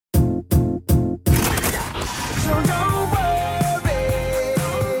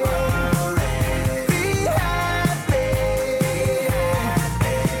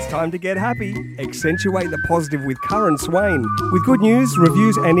time to get happy. Accentuate the positive with Karen Swain. With good news,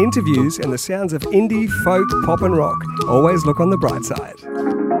 reviews and interviews and the sounds of indie, folk, pop and rock. Always look on the bright side.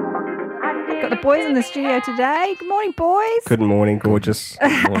 Got the boys in the studio today. Good morning, boys. Good morning, gorgeous.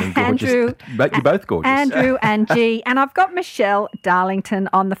 Good morning, gorgeous. Andrew. But you're both gorgeous. Andrew and G. And I've got Michelle Darlington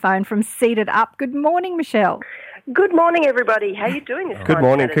on the phone from Seated Up. Good morning, Michelle. Good morning, everybody. How are you doing this Good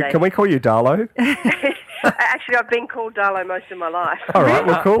morning. Can we call you Darlo? Actually, I've been called Darlo most of my life. All right,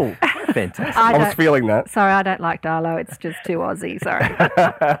 well, cool. Fantastic. I was feeling that. Sorry, I don't like Darlo. It's just too Aussie. Sorry.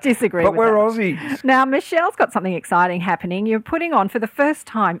 Disagree But with we're that. Aussies. Now, Michelle's got something exciting happening. You're putting on, for the first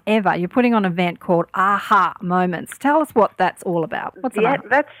time ever, you're putting on an event called Aha Moments. Tell us what that's all about. What's an aha?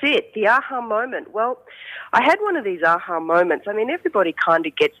 That's it, the aha moment. Well, I had one of these aha moments. I mean, everybody kind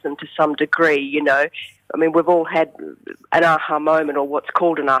of gets them to some degree, you know. I mean, we've all had an aha moment, or what's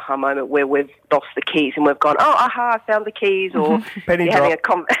called an aha moment, where we've lost the keys and we've gone, oh, aha, I found the keys, or Penny you're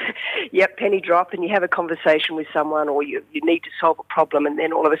drop. having penny drop, and you have a conversation with someone, or you need to solve a problem, and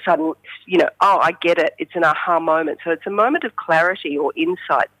then all of a sudden, you know, oh, I get it. It's an aha moment. So it's a moment of clarity or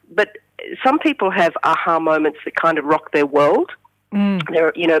insight. But some people have aha moments that kind of rock their world.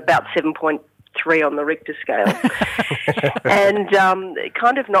 They're, you know, about 7.3 on the Richter scale, and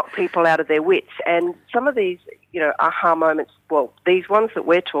kind of knock people out of their wits. And some of these, you know, aha moments, well, these ones that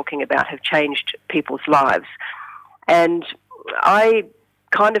we're talking about have changed people's lives. And I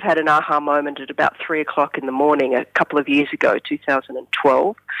kind of had an aha moment at about 3 o'clock in the morning a couple of years ago,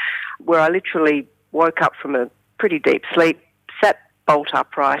 2012, where I literally woke up from a pretty deep sleep, sat bolt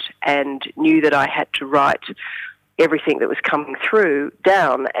upright, and knew that I had to write everything that was coming through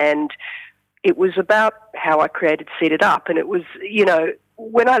down. And it was about how I created Seated Up. And it was, you know,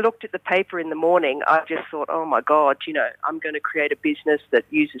 when I looked at the paper in the morning, I just thought, oh my God, you know, I'm going to create a business that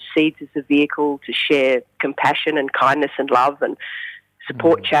uses seeds as a vehicle to share compassion and kindness and love and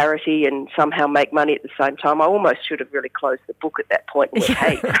support charity and somehow make money at the same time. I almost should have really closed the book at that point and went,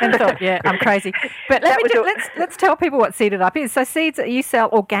 hey. And thought, yeah, I'm crazy. But let's tell people what Seated Up is. So seeds, you sell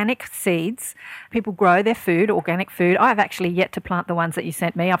organic seeds. People grow their food, organic food. I've actually yet to plant the ones that you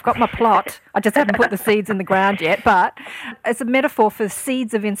sent me. I've got my plot. I just haven't put the seeds in the ground yet. But it's a metaphor for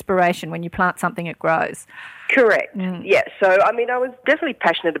seeds of inspiration. When you plant something, it grows. Correct. Yeah. So, I mean, I was definitely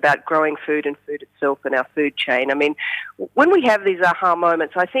passionate about growing food and food itself and our food chain. I mean, when we have these aha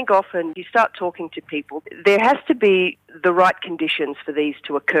moments, I think often you start talking to people, there has to be the right conditions for these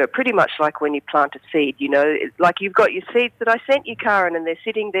to occur, pretty much like when you plant a seed, you know. Like you've got your seeds that I sent you, Karen, and they're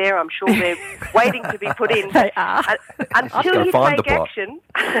sitting there. I'm sure they're waiting to be put in. They are. Until you find the take pot. action.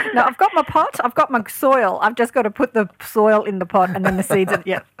 No, I've got my pot. I've got my soil. I've just got to put the soil in the pot and then the seeds in.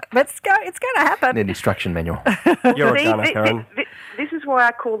 Yeah. It's going to happen. An instruction manual. You're a See, gunner, Karen. this is why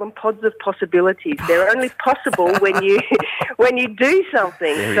I call them pods of possibilities. They're only possible when you do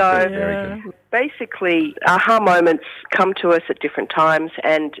something. Very good. Basically, aha moments come to us at different times,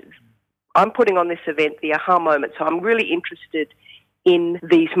 and I'm putting on this event, the aha moment. So I'm really interested in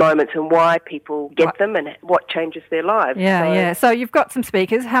these moments and why people get them and what changes their lives. Yeah. So you've got some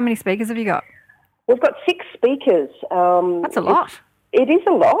speakers. How many speakers have you got? We've got 6 speakers. That's a lot. It is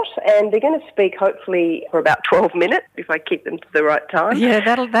a lot, and they're going to speak hopefully for about 12 minutes if I keep them to the right time. Yeah,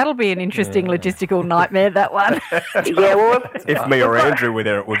 that'll be an interesting logistical nightmare, that one. Yeah, well, If me or Andrew were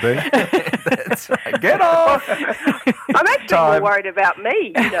there, it would be. That's right. Get off. I'm actually more worried about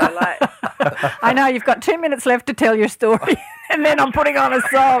me, you know, like... I know, you've got 2 minutes left to tell your story, and then I'm putting on a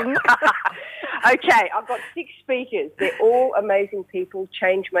song. Okay, I've got 6 speakers. They're all amazing people,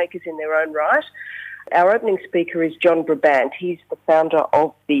 change makers in their own right. Our opening speaker is John Brabant. He's the founder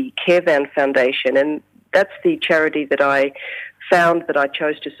of the Carevan Foundation, and that's the charity that I found that I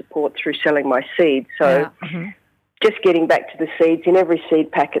chose to support through selling my seeds. So just getting back to the seeds, in every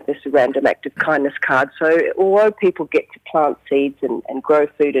seed packet there's a random act of kindness card. So although people get to plant seeds and grow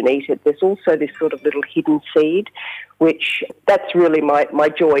food and eat it, there's also this sort of little hidden seed, which that's really my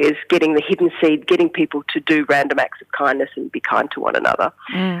joy, is getting the hidden seed, getting people to do random acts of kindness and be kind to one another.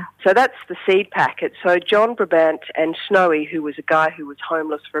 So that's the seed packet. So John Brabant and Snowy, who was a guy who was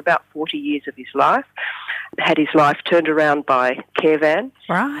homeless for about 40 years of his life, had his life turned around by Carevan.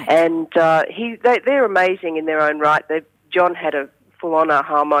 Right. And they're amazing in their own right. John had a full-on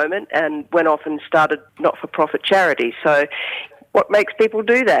aha moment and went off and started not-for-profit charities. So what makes people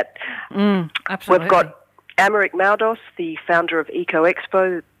do that? Absolutely. We've got Americ Maldos, the founder of Eco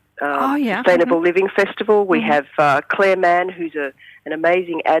Expo, Sustainable Living Festival. We have Claire Mann, who's an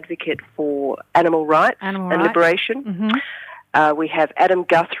amazing advocate for animal rights and liberation. We have Adam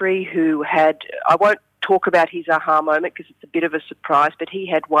Guthrie, who I won't talk about his aha moment because it's a bit of a surprise, but he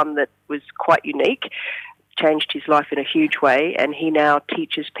had one that was quite unique. changed his life in a huge way, and he now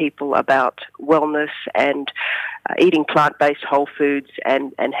teaches people about wellness and eating plant-based whole foods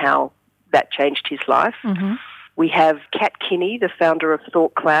and how that changed his life. Mm-hmm. We have Kat Kinney, the founder of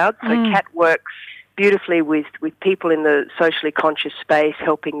Thought Cloud. So Kat works beautifully with people in the socially conscious space,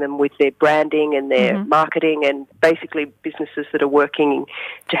 helping them with their branding and their marketing and basically businesses that are working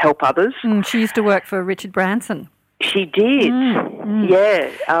to help others. She used to work for Richard Branson. She did,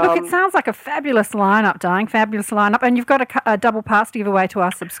 yeah. Look, it sounds like a fabulous lineup, Diane, fabulous lineup. And you've got a double pass to give away to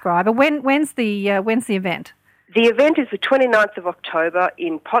our subscriber. When's the event? The event is the 29th of October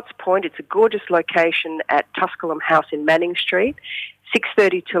in Potts Point. It's a gorgeous location at Tusculum House in Manning Street,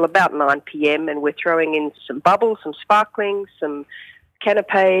 6:30 till about 9 p.m, and we're throwing in some bubbles, some sparkling, some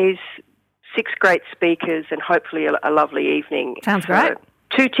canapes, 6 great speakers, and hopefully a lovely evening. Sounds great.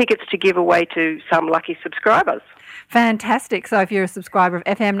 2 tickets to give away to some lucky subscribers. Fantastic. So if you're a subscriber of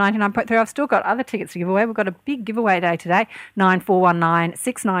FM 99.3, I've still got other tickets to give away. We've got a big giveaway day today,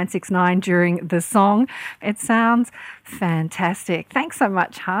 9419-6969 during the song. It sounds fantastic. Thanks so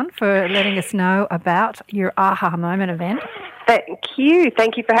much, Han, for letting us know about your Aha Moment event. Thank you.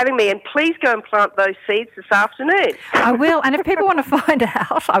 Thank you for having me. And please go and plant those seeds this afternoon. I will. And if people want to find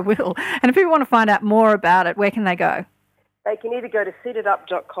out, I will. And if people want to find out more about it, where can they go? They can either go to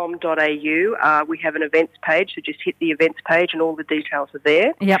seeditup.com.au. We have an events page, so just hit the events page and all the details are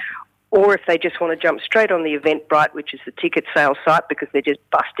there. Yep. Or if they just want to jump straight on the Eventbrite, which is the ticket sales site, because they're just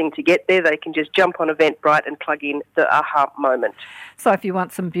busting to get there, they can just jump on Eventbrite and plug in the Aha Moment. So if you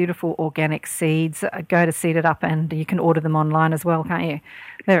want some beautiful organic seeds, go to Seed It Up and you can order them online as well, can't you?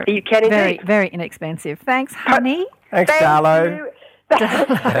 You can very, indeed. very inexpensive. Thanks, honey. Thanks, Darlo. You.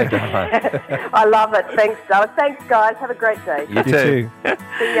 I love it. Thanks, Darla. Thanks, guys. Have a great day. You too.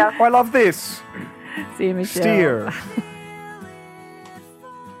 See ya. I love this. See you, Michelle. Steer.